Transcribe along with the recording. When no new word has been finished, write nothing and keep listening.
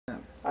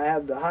I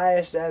have the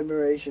highest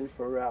admiration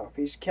for Ralph.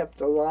 He's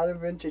kept a lot of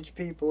vintage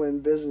people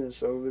in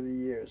business over the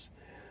years.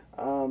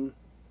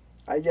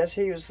 I guess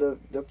he was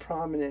the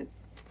prominent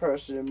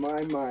person in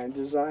my mind,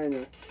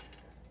 designer,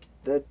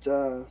 that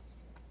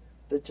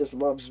that just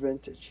loves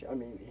vintage. I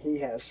mean, he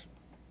has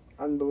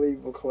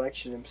unbelievable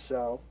collection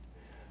himself.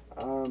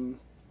 Um,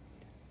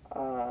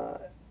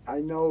 I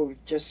know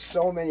just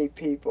so many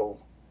people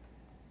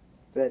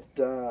that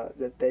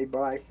they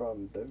buy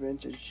from the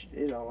vintage.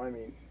 You know, I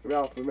mean,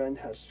 Ralph Lauren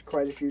has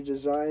quite a few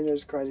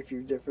designers, quite a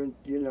few different,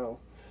 you know,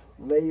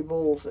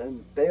 labels,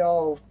 and they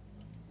all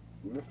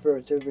refer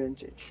to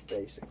vintage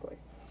basically.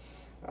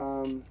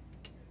 Um,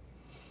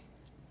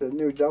 the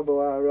new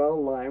double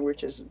RL line,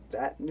 which isn't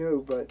that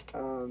new, but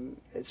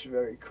it's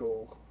very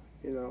cool.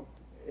 You know,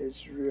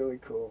 it's really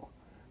cool.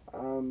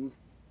 Um,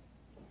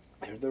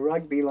 the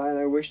rugby line,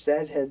 I wish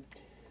that had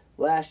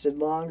lasted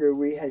longer.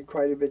 We had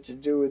quite a bit to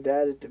do with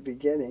that at the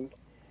beginning.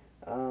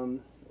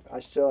 I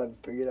still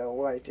haven't figured out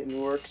why it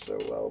didn't work so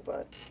well,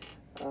 but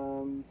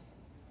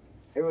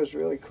it was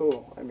really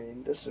cool. I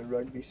mean, this is a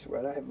rugby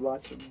sweat. I have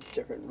lots of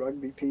different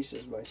rugby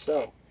pieces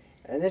myself,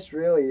 and it's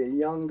really a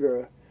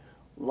younger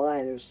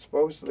line. It was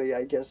supposedly,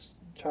 I guess,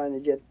 trying to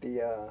get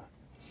the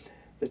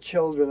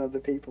children of the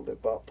people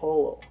that bought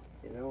polo,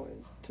 you know,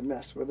 and to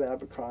mess with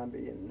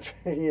Abercrombie and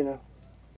you know.